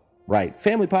 Oh, right.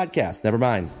 Family podcast. Never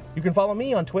mind. You can follow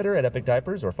me on Twitter at Epic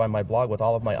Diapers or find my blog with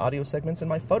all of my audio segments and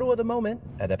my photo of the moment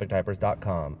at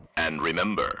epicdiapers.com. And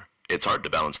remember, it's hard to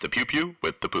balance the pew-pew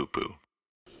with the poo-poo.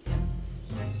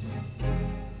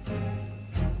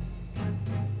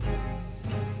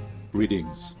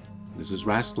 Greetings. This is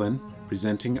Rastlin,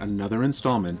 presenting another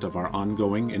installment of our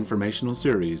ongoing informational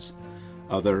series,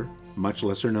 Other Much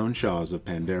Lesser-Known Shahs of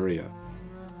Pandaria.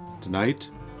 Tonight,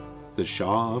 the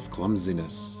Shah of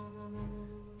Clumsiness.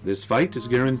 This fight is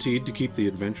guaranteed to keep the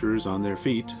adventurers on their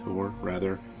feet, or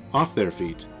rather, off their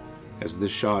feet, as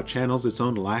this Shah channels its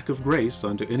own lack of grace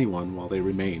onto anyone while they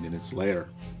remain in its lair.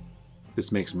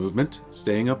 This makes movement,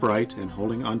 staying upright, and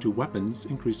holding onto weapons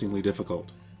increasingly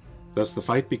difficult. Thus the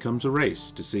fight becomes a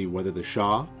race to see whether the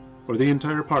Shah or the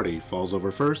entire party falls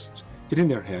over first, hitting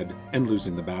their head and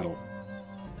losing the battle.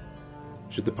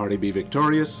 Should the party be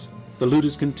victorious, The loot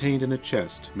is contained in a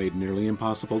chest made nearly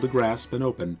impossible to grasp and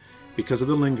open because of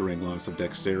the lingering loss of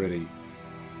dexterity.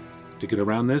 To get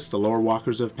around this, the lore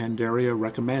walkers of Pandaria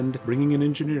recommend bringing an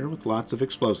engineer with lots of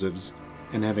explosives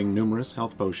and having numerous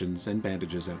health potions and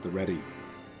bandages at the ready.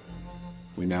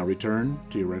 We now return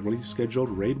to your regularly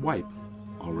scheduled raid wipe,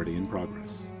 already in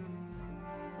progress.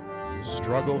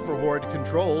 Struggle for Horde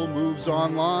control moves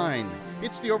online.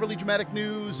 It's the Overly Dramatic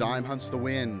News. I'm Hunts the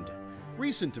Wind.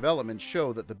 Recent developments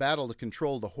show that the battle to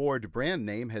control the Horde brand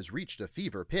name has reached a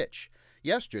fever pitch.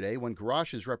 Yesterday, when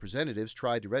Garrosh's representatives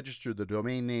tried to register the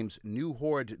domain names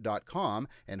newhorde.com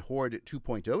and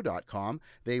horde2.0.com,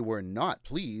 they were not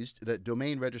pleased that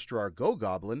domain registrar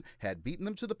GoGoblin had beaten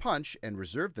them to the punch and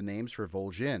reserved the names for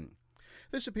Vol'jin.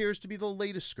 This appears to be the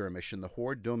latest skirmish in the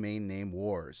Horde domain name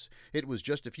wars. It was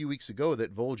just a few weeks ago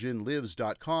that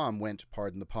Vol'jinLives.com went,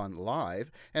 pardon the pun,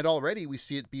 live, and already we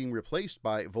see it being replaced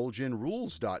by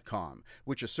Vol'jinRules.com,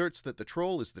 which asserts that the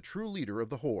troll is the true leader of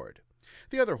the Horde.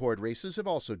 The other Horde races have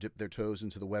also dipped their toes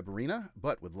into the web arena,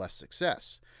 but with less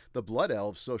success. The Blood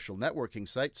Elves social networking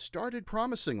site started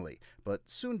promisingly, but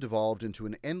soon devolved into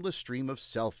an endless stream of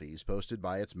selfies posted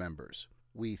by its members.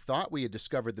 We thought we had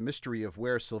discovered the mystery of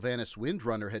where Sylvanas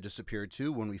Windrunner had disappeared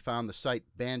to when we found the site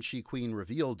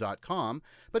BansheeQueenReveal.com,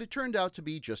 but it turned out to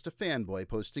be just a fanboy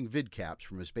posting vidcaps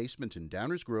from his basement in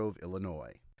Downers Grove,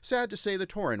 Illinois. Sad to say the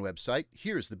Tauren website,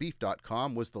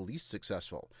 Here'sTheBeef.com, was the least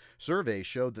successful. Surveys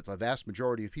showed that the vast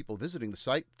majority of people visiting the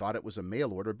site thought it was a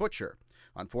mail-order butcher.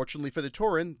 Unfortunately for the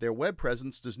Tauren, their web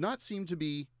presence does not seem to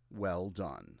be well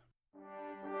done.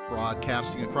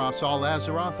 Broadcasting across all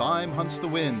Azeroth, I'm Hunts the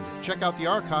Wind. Check out the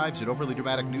archives at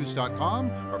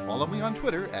overlydramaticnews.com or follow me on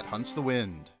Twitter at Hunts the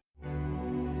Wind.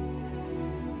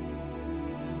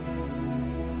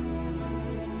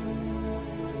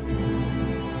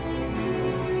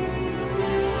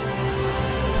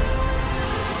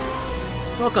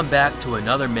 Welcome back to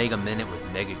another Mega Minute with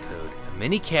Megacode, a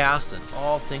mini-cast on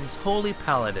all things Holy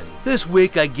Paladin. This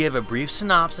week I give a brief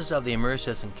synopsis of the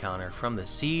Immersus encounter from the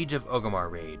Siege of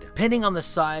Orgrimmar raid. Depending on the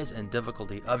size and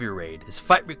difficulty of your raid, this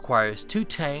fight requires 2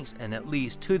 tanks and at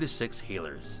least 2 to 6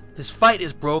 healers. This fight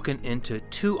is broken into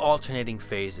 2 alternating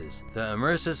phases, the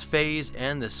Immersus phase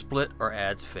and the Split or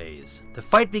Adds phase. The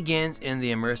fight begins in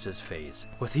the Immersus phase.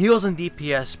 With heals and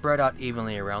DPS spread out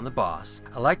evenly around the boss,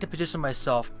 I like to position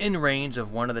myself in range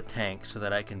of one of the tanks so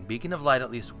that I can beacon of light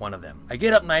at least one of them. I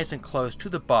get up nice and close to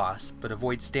the boss, but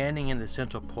avoid standing in the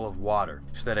central pool of water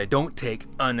so that I don't take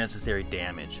unnecessary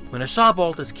damage. When a Shaw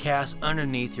Bolt is cast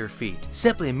underneath your feet,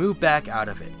 simply move back out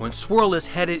of it. When Swirl is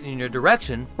headed in your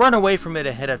direction, run away from it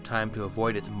ahead of time to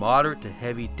avoid its moderate to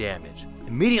heavy damage.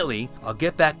 Immediately, I'll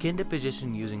get back into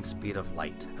position using Speed of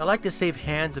Light. I like to save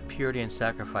Hands of Purity and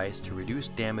Sacrifice to reduce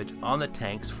damage on the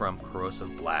tanks from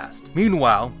Corrosive Blast.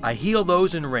 Meanwhile, I heal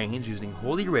those in range using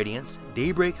Holy Radiance,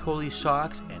 Daybreak Holy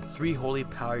Shocks, and 3 Holy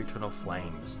Power Eternal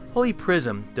Flames. Holy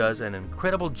Prism does an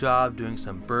incredible job doing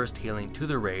some burst healing to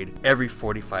the raid every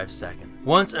 45 seconds.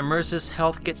 Once Immersus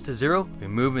health gets to 0, we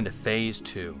move into Phase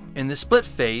 2. In the Split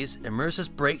phase, Immersus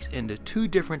breaks into 2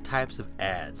 different types of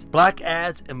adds, Black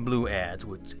Adds and Blue Adds,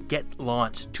 which get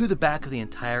launched to the back of the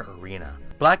entire arena.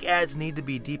 Black adds need to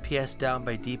be DPS down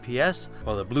by DPS,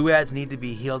 while the blue adds need to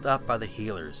be healed up by the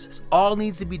healers. This all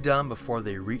needs to be done before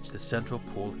they reach the central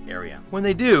pool area. When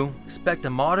they do, expect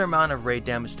a moderate amount of raid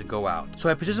damage to go out, so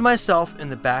I position myself in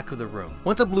the back of the room.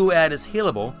 Once a blue add is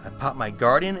healable, I pop my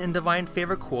Guardian and Divine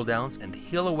Favor cooldowns and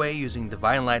heal away using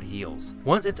Divine Light heals.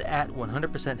 Once it's at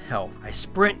 100% health, I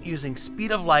sprint using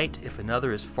Speed of Light if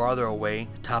another is farther away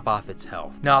to top off its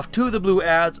health. Now if 2 of the blue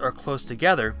adds are close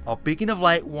together, I'll Beacon of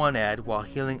Light one add while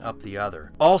healing up the other.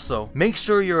 Also, make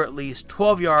sure you're at least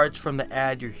 12 yards from the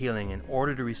add you're healing in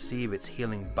order to receive its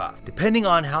healing buff. Depending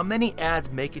on how many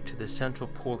adds make it to the central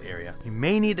pool area, you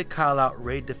may need to call out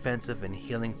raid defensive and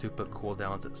healing throughput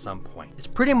cooldowns at some point. It's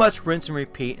pretty much rinse and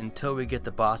repeat until we get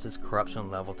the boss's corruption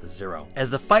level to 0.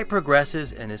 As the fight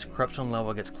progresses and his corruption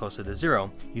level gets closer to 0,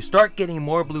 you start getting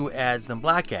more blue adds than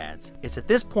black adds. It's at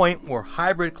this point where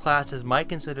hybrid classes might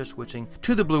consider switching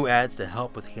to the blue adds to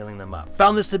help with healing them up.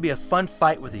 Found this to be a fun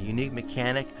fight with a unique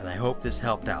mechanic, and I hope this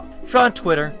helped out. If you're on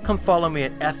Twitter, come follow me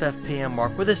at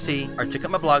FFPMMark with a C, or check out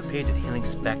my blog page at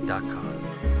healingspec.com.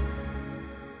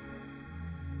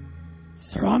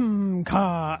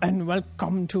 Thrumka, and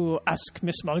welcome to Ask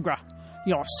Miss Mulgra,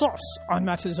 your source on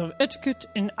matters of etiquette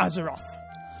in Azeroth.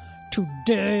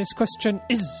 Today's question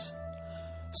is: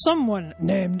 someone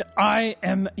named I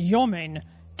Am Yomain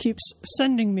keeps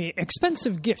sending me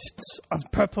expensive gifts of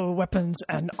purple weapons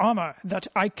and armor that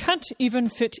I can't even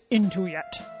fit into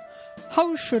yet.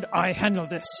 How should I handle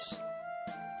this?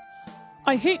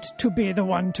 I hate to be the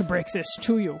one to break this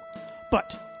to you,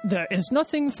 But there is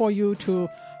nothing for you to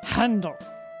handle.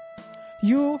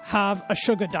 You have a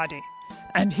sugar daddy,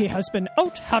 and he has been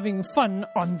out having fun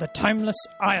on the Timeless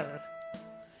Isle.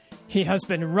 He has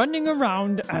been running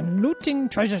around and looting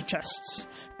treasure chests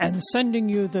and sending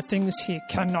you the things he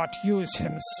cannot use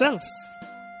himself.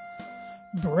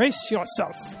 Brace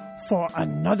yourself for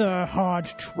another hard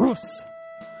truth.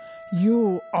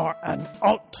 You are an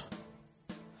alt.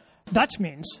 That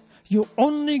means you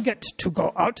only get to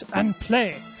go out and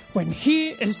play when he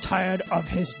is tired of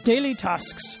his daily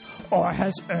tasks or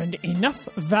has earned enough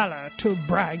valor to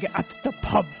brag at the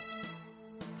pub.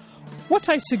 What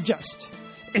I suggest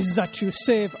is that you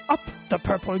save up the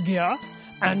purple gear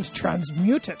and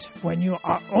transmute it when you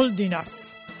are old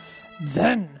enough.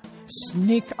 Then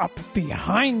sneak up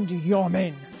behind your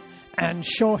main and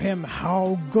show him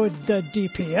how good the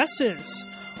DPS is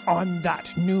on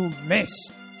that new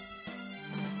mace.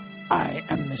 I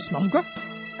am Miss Mulgra,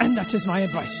 and that is my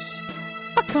advice.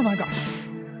 Oh my gosh.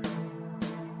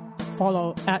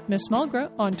 Follow at Miss Mulgra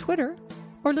on Twitter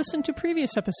or listen to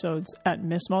previous episodes at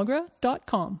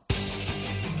missmulgra.com.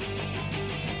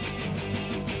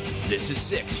 This is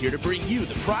Six, here to bring you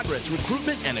the progress,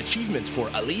 recruitment, and achievements for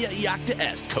Aliyah Iacta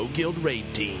Est Co-Guild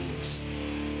Raid teams.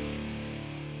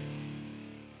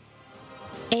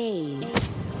 AIE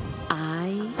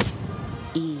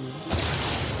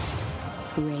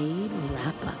Raid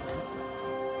Wrap-Up.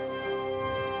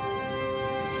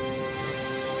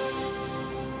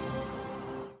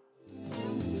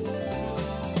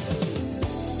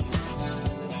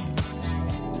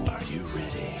 Are you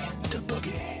ready to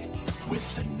boogie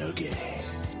with the Noogie?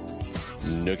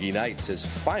 Noogie Knights has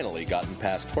finally gotten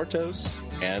past Tortos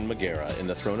and Megara in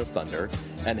the Throne of Thunder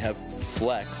and have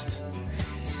flexed.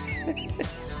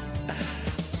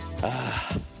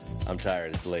 I'm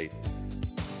tired, it's late.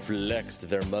 Flexed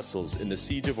their muscles in the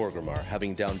Siege of Orgrimmar,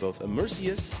 having downed both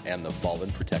Immersius and the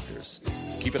Fallen Protectors.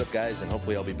 Keep it up, guys, and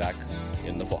hopefully I'll be back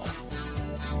in the fall.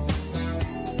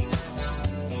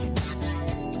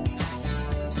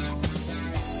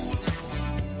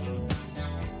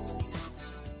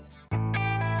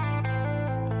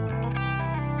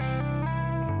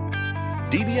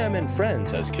 DBM and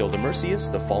Friends has killed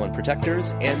Immersius, the Fallen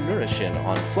Protectors, and Nourishin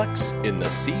on Flex in the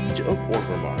Siege of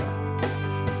Orgrimmar.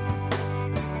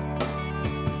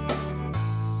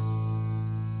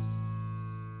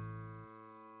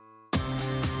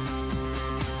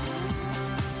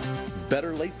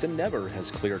 Better Late Than Never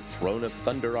has cleared Throne of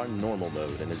Thunder on normal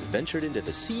mode and has ventured into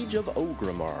the Siege of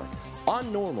Orgrimmar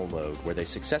on normal mode, where they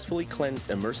successfully cleansed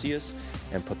Immersius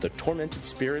and put the tormented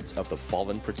spirits of the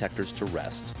Fallen Protectors to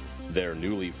rest. Their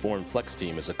newly formed Flex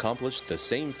team has accomplished the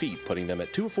same feat, putting them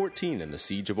at 2-14 in the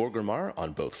Siege of Orgrimmar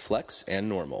on both Flex and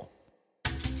normal.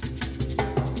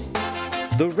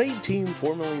 The raid team,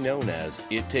 formerly known as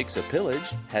It Takes a Pillage,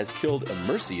 has killed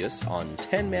Immersius on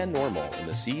 10-man normal in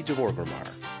the Siege of Orgrimmar.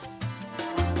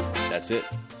 That's it.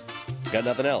 Got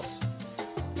nothing else.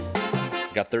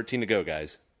 Got 13 to go,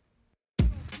 guys.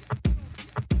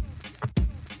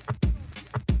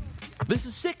 This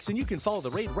is Six, and you can follow the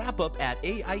Raid Wrap-Up at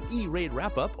AIE Raid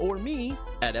Wrap-Up or me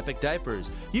at Epic Diapers.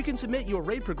 You can submit your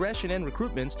raid progression and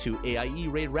recruitments to AIE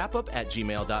Raid Wrap-Up at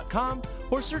gmail.com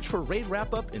or search for Raid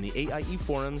Wrap-Up in the AIE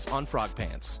forums on Frog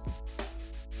Pants.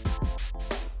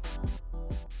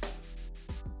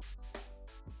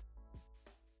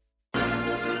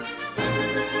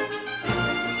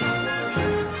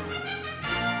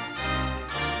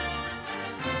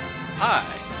 Hi,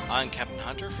 I'm Captain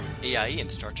Hunter from AIE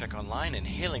and Star Trek Online, and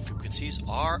hailing frequencies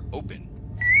are open.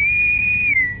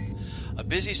 A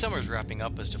busy summer is wrapping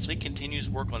up as the fleet continues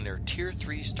work on their Tier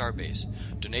 3 starbase.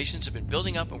 Donations have been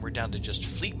building up and we're down to just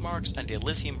fleet marks and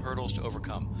dilithium hurdles to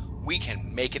overcome. We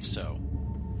can make it so.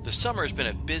 The summer has been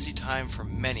a busy time for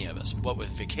many of us, what with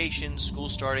vacations, school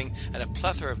starting, and a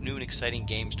plethora of new and exciting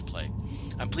games to play.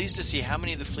 I'm pleased to see how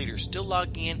many of the fleet are still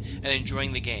logging in and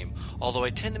enjoying the game, although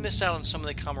I tend to miss out on some of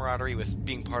the camaraderie with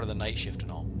being part of the night shift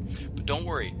and all. But don't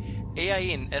worry,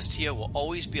 AIE and STO will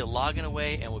always be a login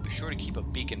away and we'll be sure to keep a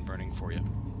beacon burning for you.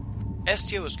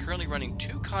 STO is currently running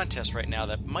 2 contests right now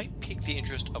that might pique the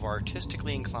interest of our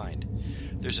artistically inclined.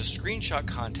 There's a screenshot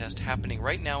contest happening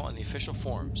right now on the official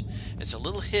forums. It's a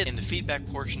little hid in the feedback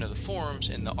portion of the forums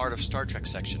in the Art of Star Trek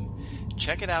section.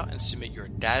 Check it out and submit your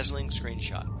dazzling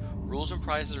screenshot. Rules and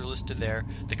prizes are listed there.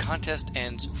 The contest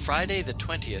ends Friday the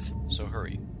 20th, so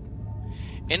hurry.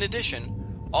 In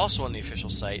addition, also on the official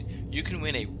site, you can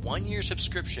win a 1-year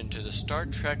subscription to the Star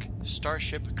Trek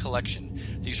Starship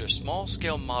Collection. These are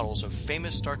small-scale models of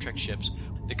famous Star Trek ships.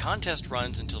 The contest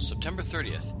runs until September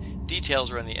 30th.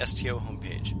 Details are on the STO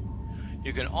homepage.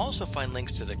 You can also find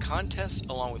links to the contests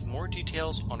along with more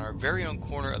details on our very own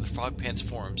corner of the Frog Pants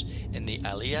forums in the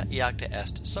Alia Iacta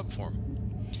Est subforum.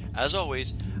 As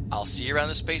always, I'll see you around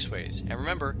the spaceways, and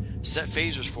remember, set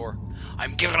phasers for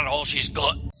I'm giving it all she's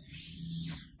got.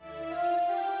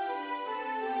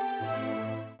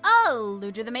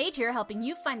 Ludra the Mage here, helping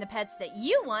you find the pets that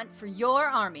you want for your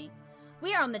army.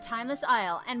 We are on the Timeless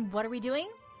Isle, and what are we doing?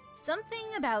 Something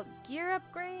about gear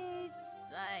upgrades?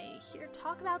 I hear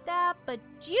talk about that, but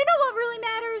do you know what really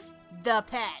matters? The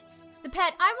pets. The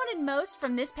pet I wanted most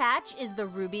from this patch is the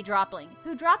Ruby Dropling,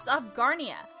 who drops off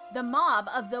Garnia, the mob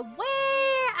of the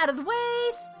way out of the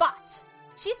way spot.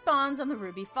 She spawns on the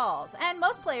Ruby Falls, and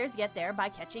most players get there by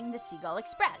catching the Seagull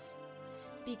Express,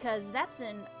 because that's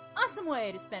an awesome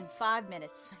way to spend 5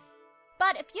 minutes.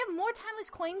 But if you have more Timeless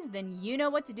coins than you know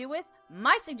what to do with,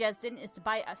 my suggestion is to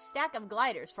buy a stack of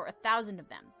gliders for 1,000 of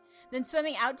them. Then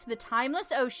swimming out to the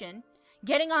Timeless Ocean,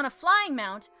 getting on a flying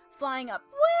mount, flying up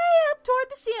way up toward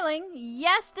the ceiling.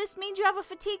 Yes, this means you have a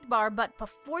fatigue bar, but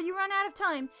before you run out of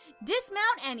time,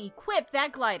 dismount and equip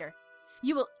that glider.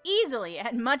 You will easily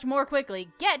and much more quickly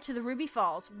get to the Ruby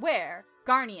Falls, where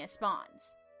Garnia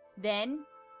spawns. Then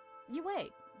you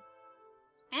wait.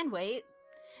 And wait.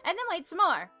 And then wait some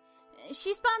more.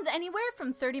 She spawns anywhere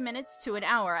from 30 minutes to an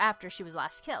hour after she was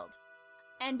last killed.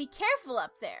 And be careful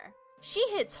up there. She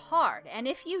hits hard, and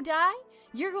if you die,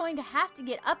 you're going to have to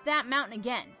get up that mountain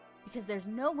again, because there's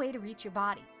no way to reach your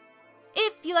body.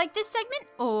 If you like this segment,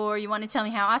 or you want to tell me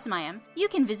how awesome I am, you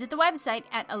can visit the website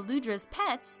at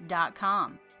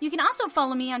aludraspets.com. You can also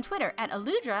follow me on Twitter at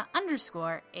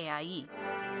aludra_AIE.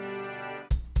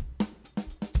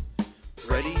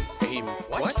 Ready, aim,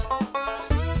 what?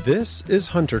 This is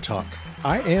Hunter Talk.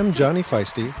 I am Johnny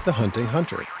Feisty, the Hunting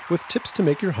Hunter, with tips to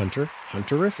make your hunter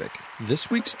hunterific.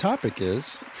 This week's topic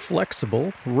is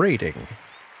flexible raiding.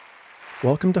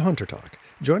 Welcome to Hunter Talk.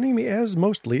 Joining me as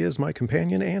mostly is my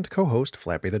companion and co-host,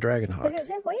 Flappy the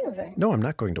Dragonhawk. No, I'm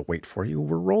not going to wait for you.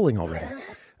 We're rolling already.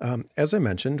 As I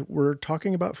mentioned, we're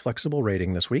talking about flexible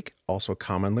raiding this week, also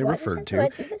commonly referred to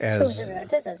as...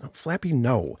 Flappy,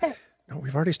 no. No,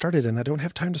 we've already started and I don't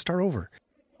have time to start over.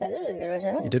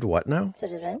 You did what now?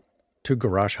 To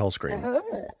Garrosh Hellscream.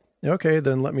 Okay,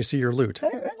 then let me see your loot.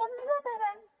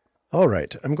 All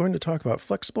right, I'm going to talk about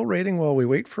flexible raiding while we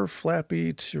wait for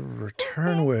Flappy to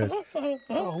return with...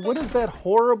 Oh, what is that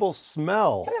horrible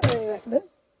smell?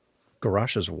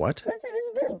 Garrosh's what?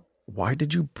 Why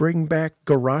did you bring back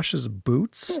Garrosh's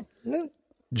boots?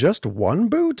 Just one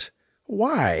boot?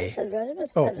 Why?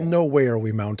 Oh, no way are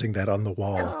we mounting that on the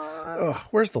wall. Ugh,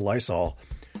 where's the Lysol?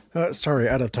 Sorry,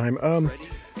 out of time.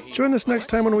 Join us next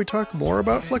time when we talk more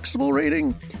about flexible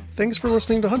raiding. Thanks for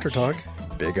listening to Hunter Talk.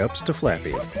 Big ups to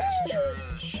Flappy.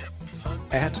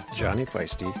 At Johnny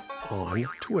Feisty on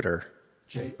Twitter.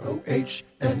 JOHNNYFEISTY.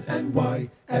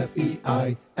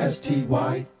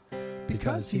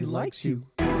 Because he likes you.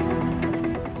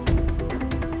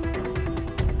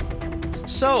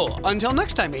 So, until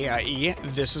next time, AIE,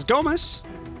 this is Gomez.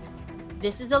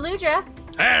 This is Aludra.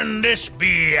 And this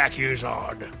be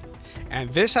Accusod. And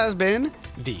this has been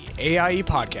the AIE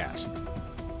Podcast.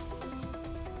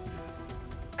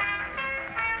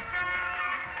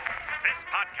 This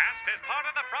podcast is part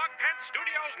of the Frog Pants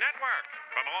Studios Network.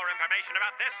 For more information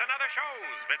about this and other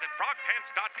shows, visit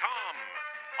frogpants.com.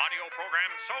 Audio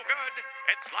program so good,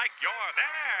 it's like you're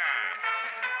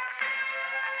there.